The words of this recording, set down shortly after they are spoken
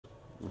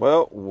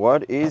Well,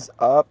 what is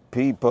up,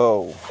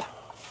 people?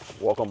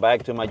 Welcome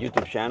back to my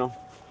YouTube channel.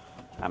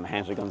 I'm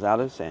Hansel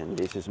Gonzalez, and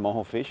this is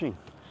Mojo Fishing.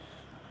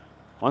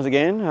 Once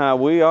again,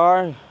 we're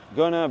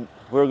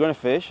gonna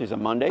fish. It's a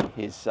Monday.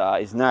 It's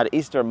not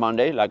Easter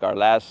Monday like our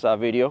last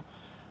video.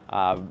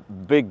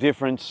 Big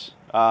difference.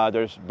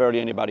 There's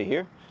barely anybody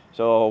here,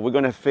 so we're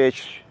gonna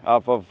fish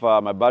off of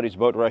my buddy's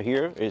boat right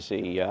here. It's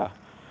the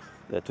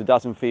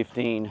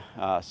 2015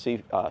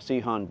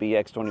 Seahunt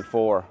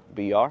BX24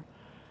 BR.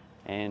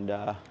 And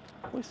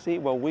we'll see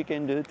what we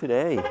can do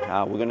today.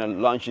 We're gonna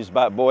launch this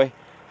bad boy.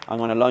 I'm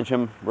gonna launch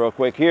him real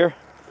quick here,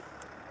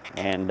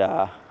 and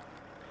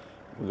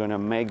we're gonna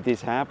make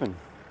this happen.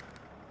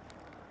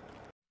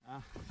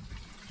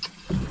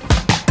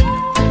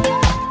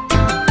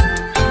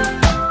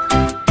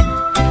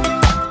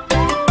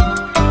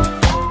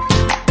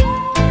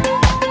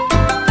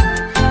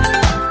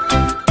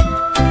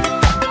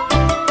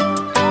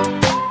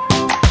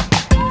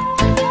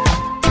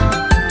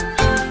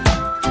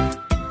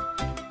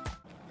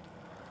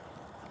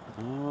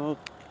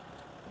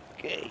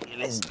 Okay,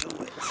 let's do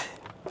it.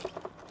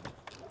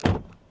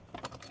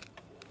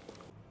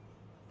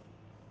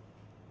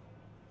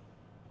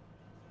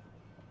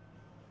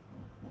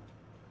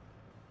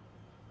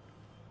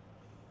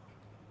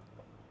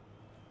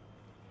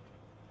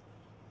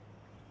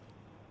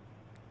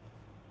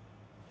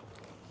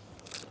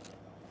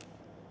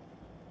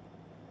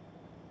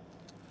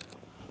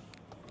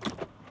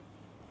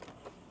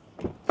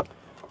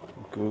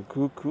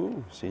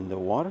 Cool. Seeing the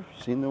water,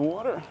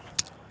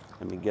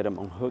 Let me get him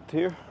unhooked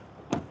here.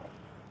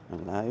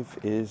 And life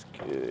is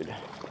good.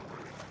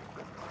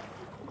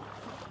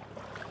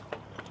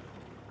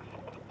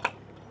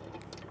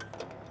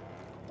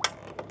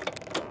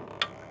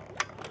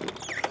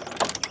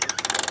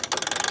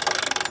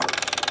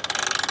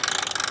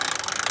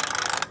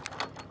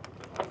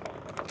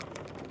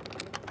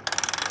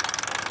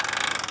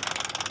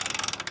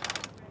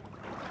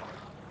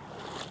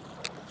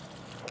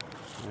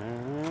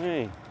 All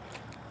right.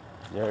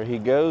 There he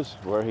goes.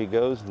 Where he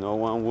goes, no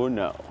one will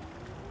know.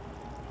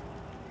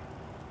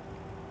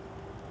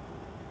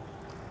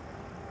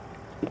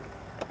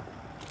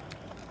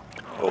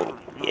 Oh,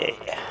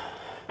 yeah.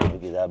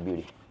 Look at that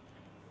beauty.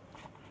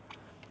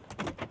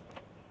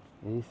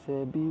 It's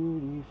a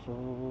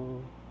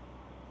beautiful.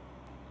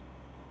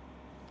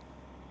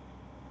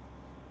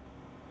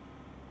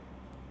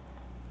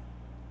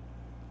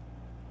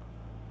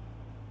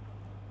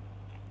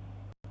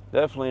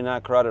 Definitely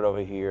not crowded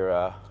over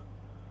here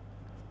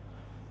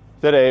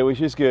today, which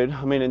is good.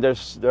 I mean,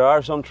 there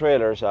are some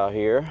trailers out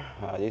here.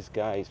 These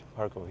guys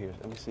park over here.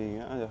 Let me see.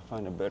 I'll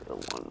find a better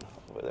one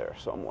over there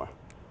somewhere.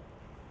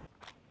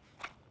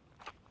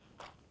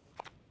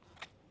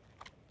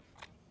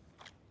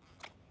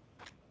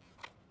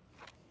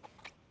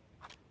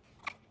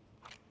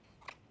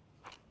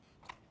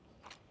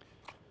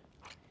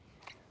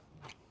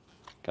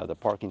 Got the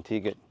parking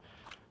ticket.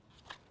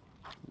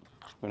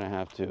 Gonna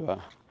have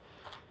to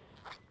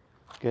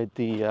get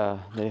the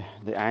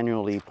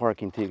annually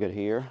parking ticket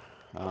here.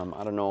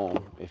 I don't know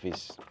if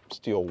it's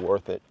still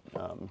worth it.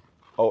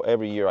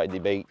 Every year I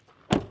debate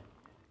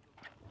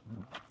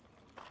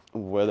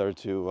whether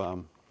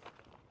to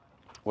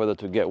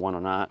get one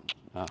or not.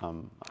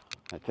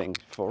 I think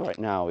for right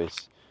now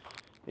it's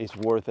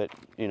worth it,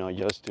 you know,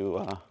 just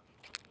to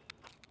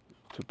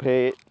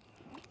pay it.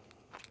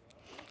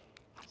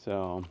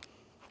 So,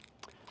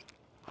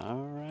 all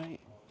right.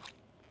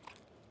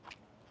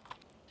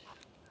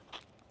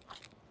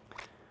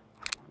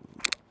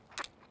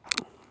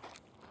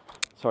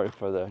 Sorry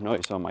for the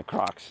noise on my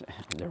Crocs.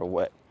 They're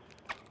wet.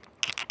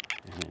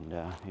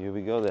 And here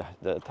we go.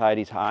 The tide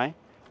is high.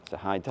 It's a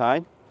high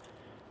tide.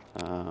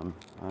 I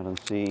don't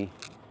see.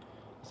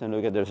 Let's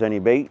look if there's any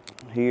bait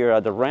here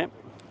at the ramp.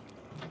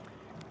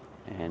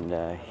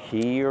 And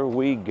here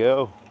we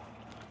go.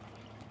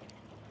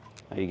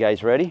 Are you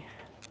guys ready?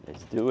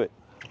 Let's do it.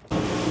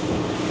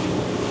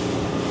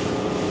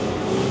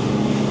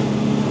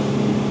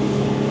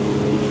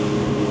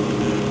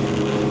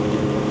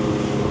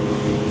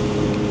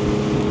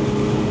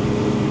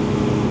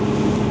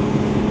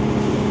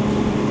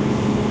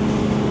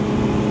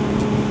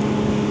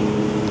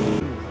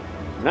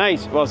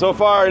 Nice. Well, so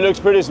far it looks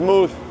pretty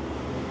smooth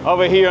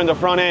over here on the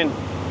front end.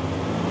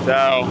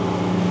 So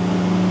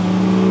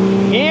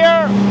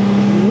here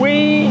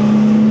we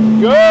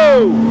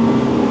go.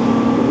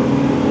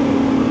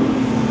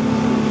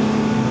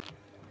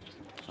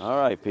 All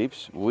right,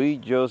 peeps. We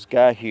just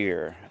got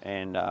here,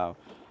 and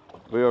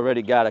we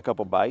already got a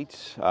couple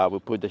bites. We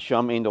put the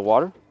shum in the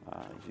water,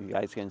 as you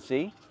guys can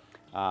see.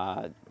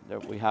 There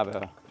we have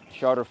a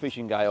charter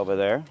fishing guy over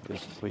there,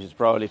 which is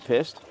probably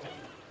pissed.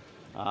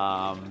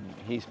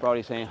 He's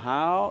probably saying,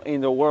 how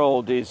in the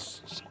world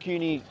this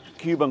skinny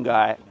Cuban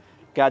guy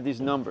got these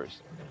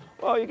numbers?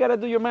 Well, you got to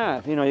do your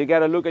math. You know, you got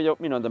to look at your,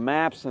 the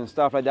maps and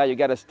stuff like that. You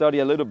got to study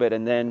a little bit,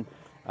 and then,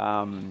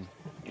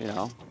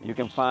 you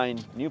can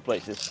find new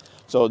places.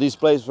 So this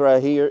place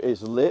right here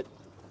is lit.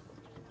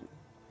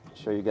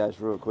 Show you guys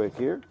real quick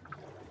here.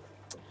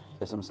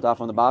 There's some stuff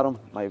on the bottom.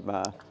 My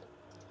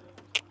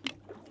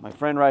My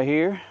friend right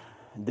here,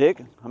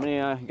 Dick. How many?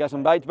 You got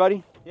some bites,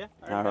 buddy? Yeah.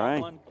 All right.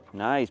 One.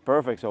 Nice,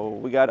 perfect. So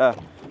we got a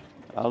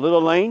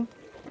little lane,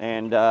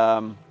 and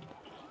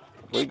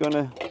we're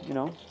gonna,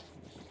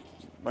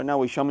 right now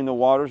we're shumming the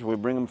waters. We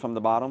bring them from the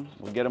bottom.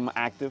 We get them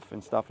active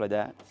and stuff like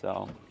that.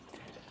 So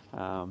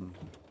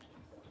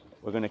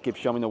we're gonna keep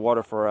shumming the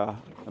water for a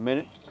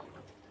minute.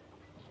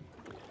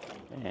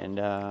 And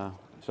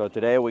so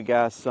today we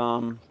got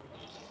some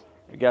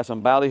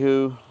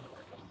ballyhoo,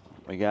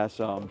 we got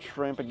some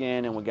shrimp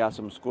again, and we got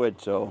some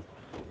squid. So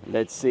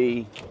let's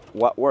see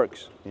what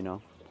works,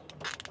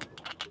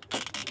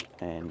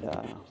 And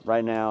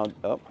right now,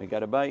 oh, we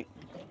got a bite.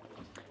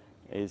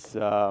 It's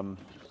probably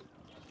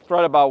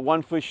about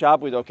 1 foot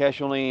sharp with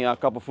occasionally a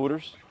couple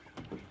footers.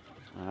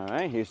 All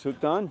right, he's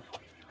hooked on.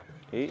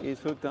 He is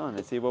hooked on.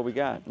 Let's see what we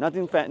got.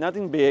 Nothing fat,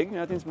 nothing big,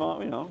 nothing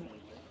small.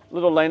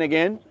 Little lane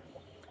again.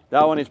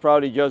 That one is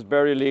probably just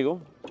barely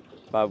legal,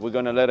 but we're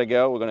gonna let it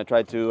go. We're gonna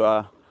try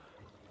to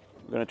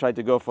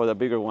go for the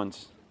bigger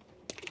ones.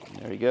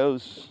 There he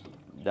goes.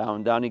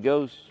 Down he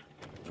goes.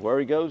 Where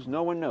he goes,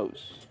 no one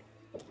knows.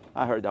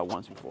 I heard that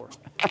once before.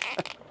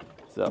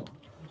 So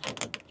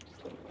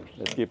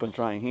let's keep on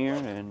trying here,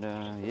 and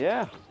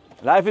yeah,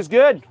 life is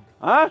good,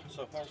 huh?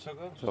 So far, so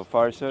good. So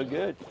far, so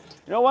good.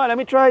 You know what? Let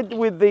me try it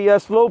with the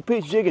slow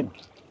pitch jigging.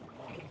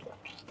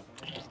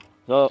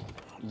 So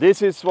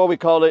this is what we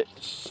call it,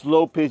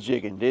 slow pitch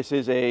jigging. This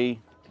is a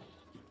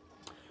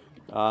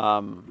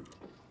what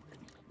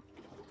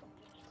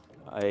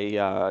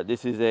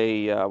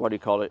do you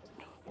call it?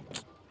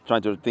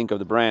 Trying to think of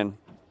the brand.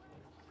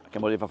 I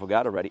can't believe I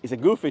forgot already. It's a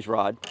goofish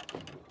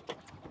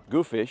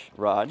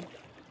rod.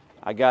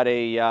 I got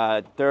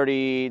a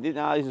 30.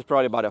 No, this is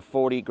probably about a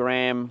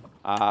 40-gram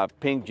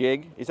pink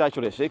jig. It's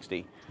actually a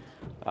 60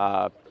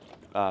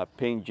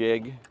 pink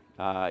jig.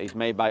 It's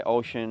made by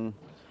Ocean.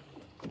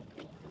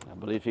 I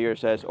believe here it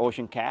says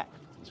Ocean Cat.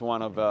 It's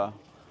one of the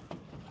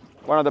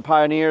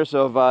pioneers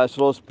of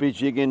slow pitch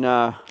jigging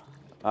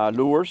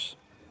lures,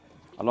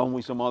 along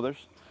with some others.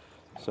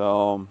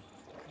 So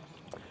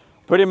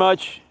pretty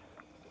much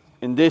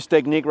in this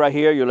technique right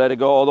here, you let it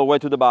go all the way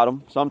to the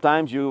bottom.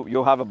 Sometimes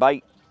you'll have a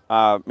bite,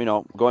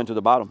 going to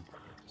the bottom.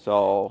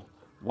 So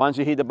once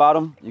you hit the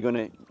bottom, you're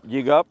gonna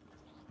jig up,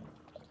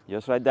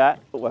 just like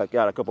that. Oh, I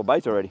got a couple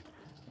bites already.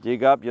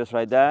 Jig up just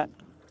like that.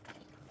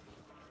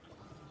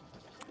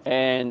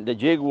 And the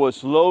jig will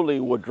slowly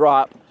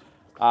drop,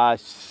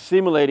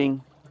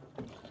 simulating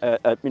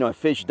a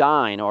fish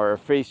dying or a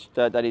fish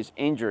that is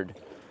injured,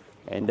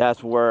 and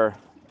that's what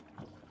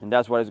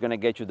is going to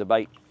get you the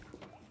bite.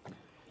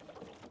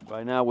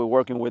 Right now we're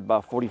working with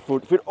about 40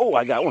 feet. Oh,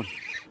 I got one.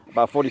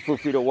 About 40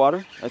 feet of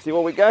water. Let's see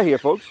what we got here,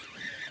 folks.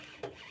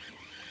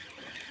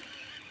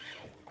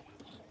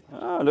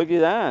 Oh, look at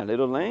that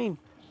little lane.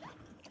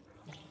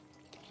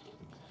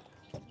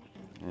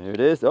 There it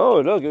is. Oh,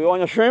 look, you want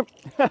your shrimp?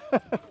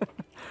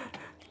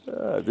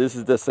 This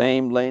is the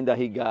same lane that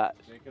he got.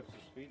 Jacob's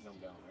speeding them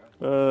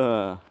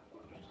down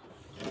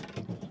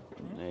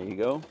there you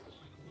go.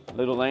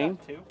 Little lane.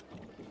 Two.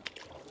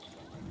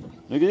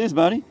 Look at this,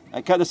 buddy.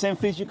 I caught the same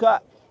fish you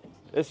caught.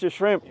 It's your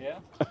shrimp. Yeah.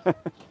 Oh,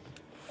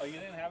 you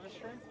didn't have a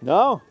shrimp?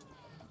 No.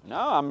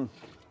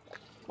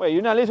 Wait,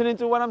 you're not listening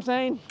to what I'm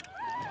saying?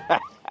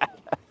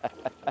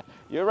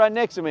 You're right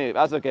next to me.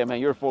 That's okay, man.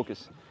 You're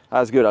focused.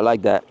 That's good. I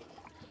like that.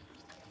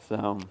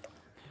 So,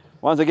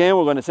 once again,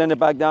 we're going to send it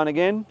back down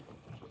again.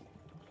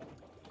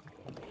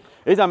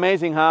 It's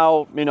amazing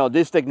how,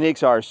 these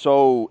techniques are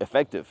so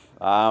effective.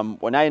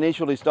 When I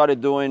initially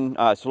started doing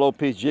slow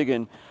pitch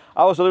jigging,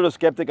 I was a little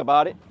skeptic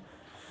about it.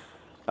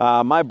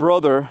 My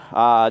brother,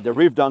 the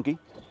reef donkey,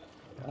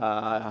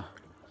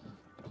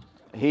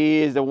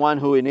 he is the one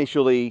who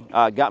initially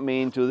got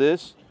me into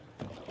this,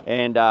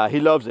 and he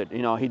loves it.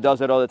 He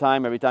does it all the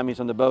time. Every time he's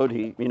on the boat,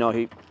 he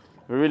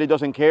really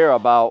doesn't care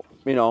about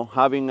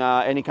having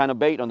any kind of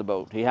bait on the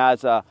boat. He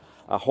has a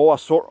whole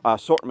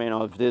assortment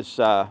of these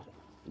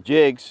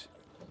jigs,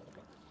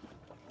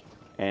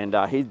 and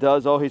he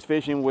does all his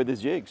fishing with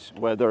his jigs,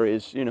 whether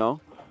it's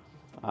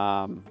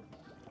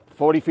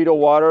 40 feet of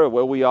water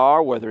where we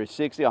are, whether it's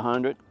 60,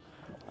 100.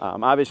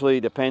 Obviously,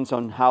 it depends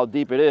on how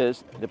deep it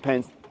is.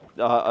 Depends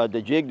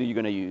the jig that you're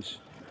going to use.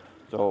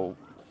 So,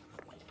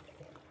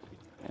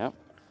 yeah.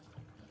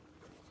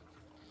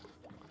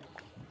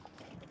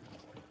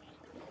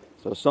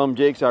 So some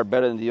jigs are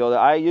better than the other.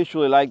 I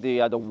usually like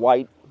the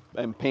white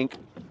and pink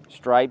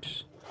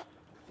stripes.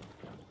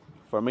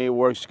 For me, it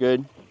works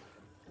good.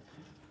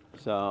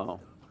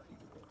 So.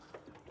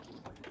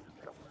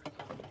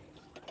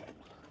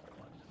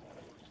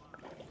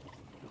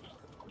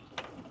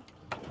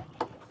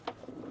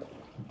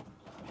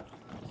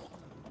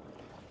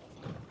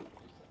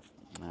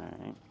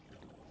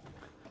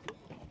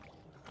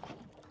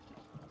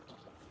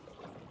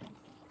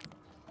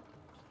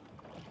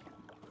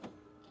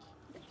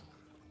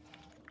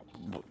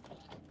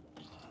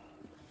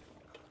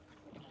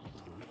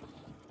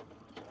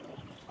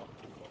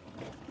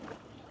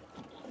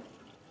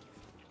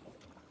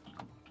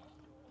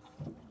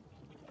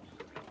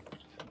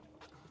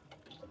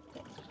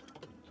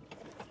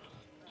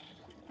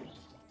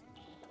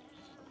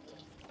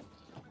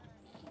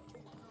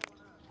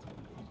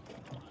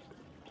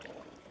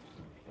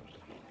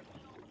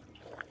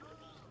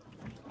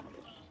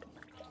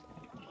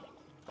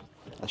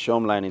 The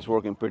shome line is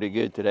working pretty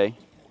good today.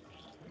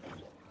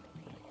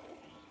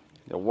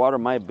 The water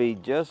might be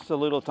just a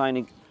little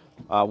tiny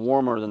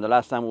warmer than the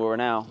last time we were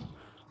now,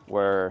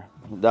 where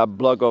that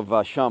block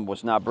of shum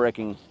was not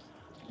breaking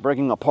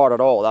apart at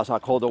all. That's how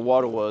cold the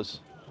water was.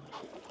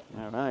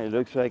 All right, it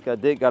looks like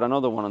Dick got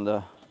another one on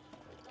the.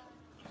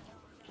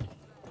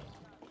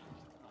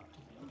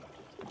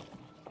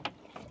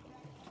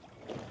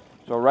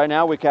 So right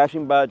now we're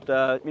catching about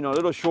a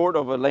little short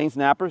of a lane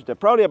snappers. They're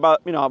probably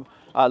about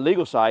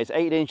legal size,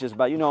 8 inches.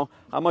 But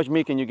how much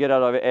meat can you get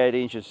out of 8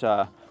 inches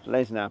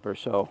lane snappers?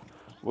 So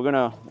we're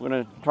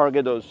gonna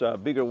target those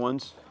bigger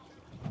ones.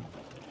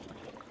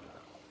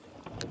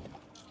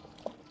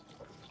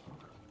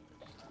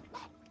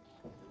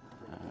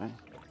 All right.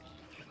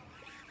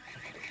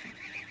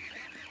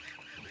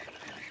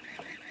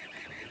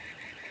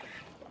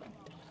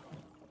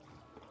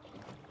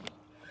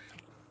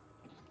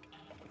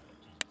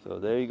 So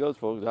there you go,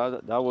 folks.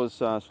 That was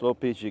slow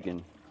pitch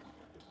chicken.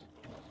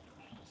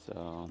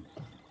 So,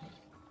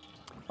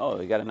 oh,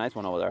 we got a nice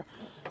one over there.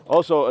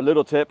 Also, a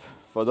little tip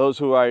for those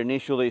who are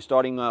initially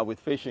starting with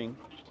fishing.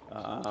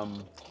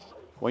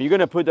 When you're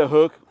gonna put the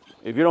hook,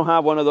 if you don't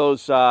have one of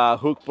those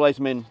hook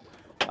placement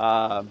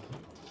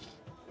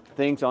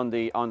things on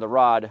the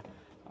rod,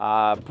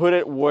 put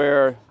it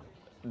where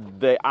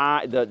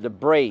the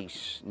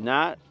brace,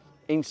 not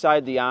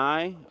inside the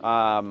eye.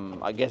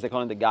 I guess they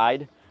call it the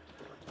guide.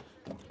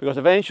 Because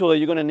eventually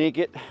you're going to nick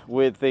it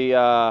with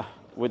the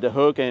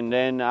hook, and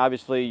then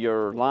obviously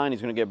your line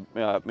is going to get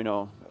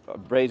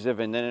abrasive,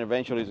 and then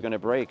eventually it's going to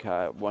break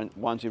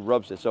once it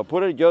rubs it. So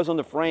put it just on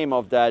the frame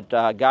of that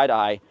guide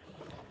eye,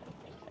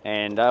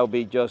 and that'll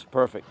be just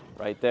perfect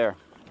right there.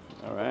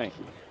 All right.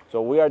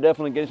 So we are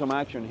definitely getting some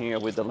action here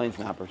with the lane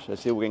snappers.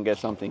 Let's see if we can get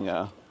something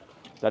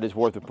that is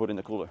worth to put in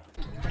the cooler.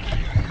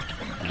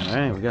 All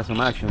right, we got some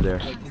action there.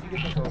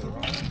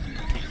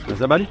 What's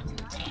that, buddy?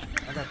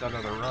 I got that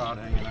other rod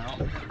hanging out.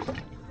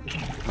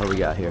 What do we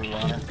got here?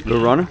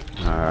 Blue runner.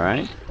 All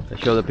right.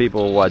 Let's show the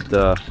people what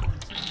those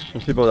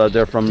people out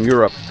there from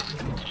Europe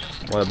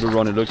what a blue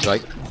runner looks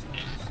like.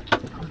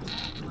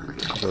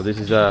 So this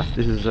is our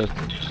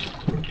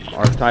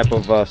type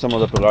of some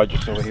of the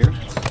pelagics over here.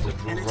 The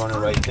blue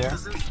runner right there.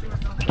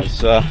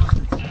 It's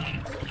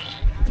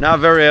not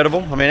very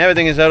edible. I mean,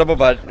 everything is edible,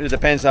 but it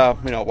depends how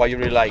what you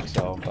really like.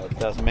 So, but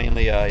that's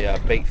mainly a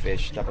bait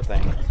fish type of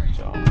thing.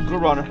 So blue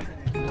runner.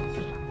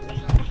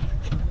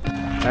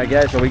 All right,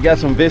 guys, so we got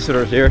some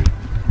visitors here.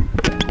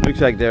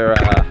 Looks like they're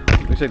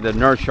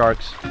nurse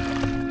sharks. It's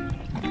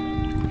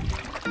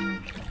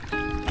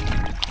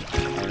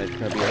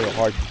gonna be a little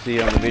hard to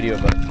see on the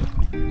video, but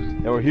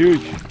they were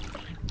huge.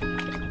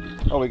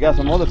 Oh, we got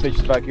some other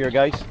fishes back here,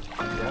 guys.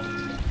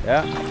 Yeah.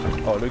 Yeah.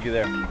 Oh, looky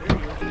there.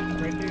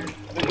 Right there.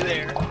 Looky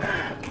there.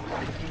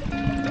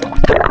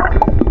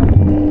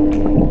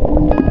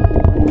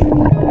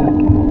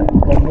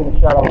 Let's get a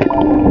shot of it.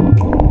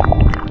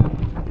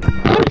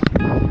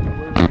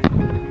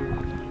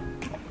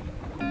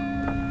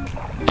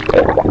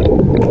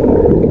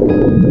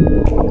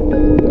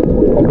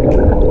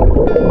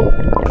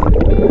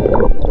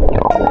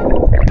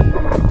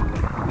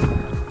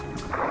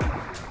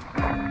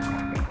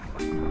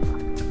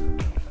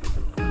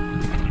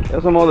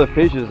 There's some other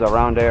fishes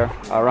around them.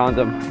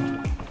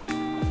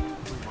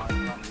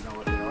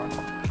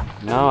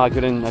 No, I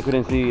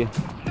couldn't see.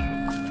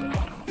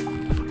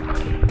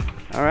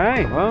 All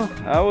right, well,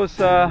 that was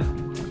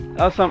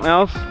something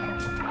else.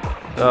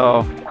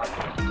 So,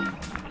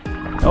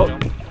 oh,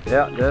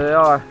 yeah, there they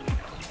are.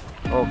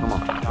 Oh, come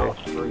on.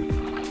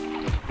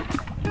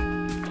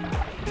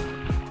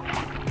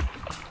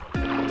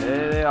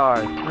 There they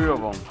are, 3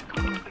 of them.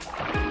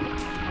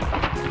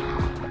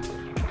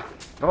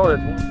 Oh,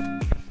 there's one.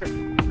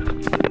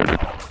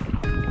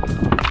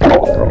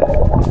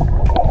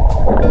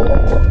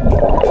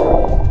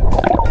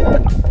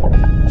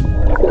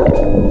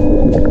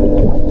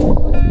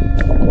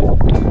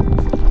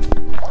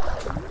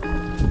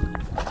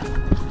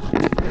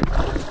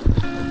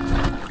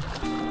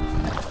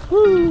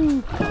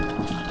 Woo!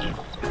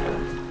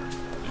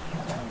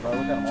 Bro, we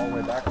got them all the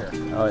way back there.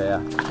 Oh yeah.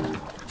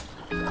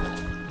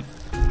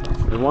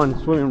 The one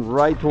swimming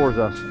right towards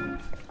us.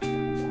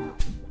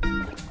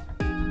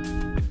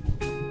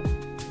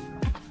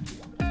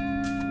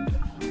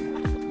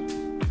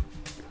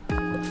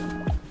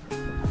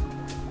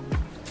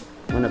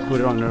 I'm gonna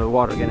put it under the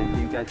water again and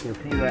so you guys can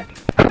see that.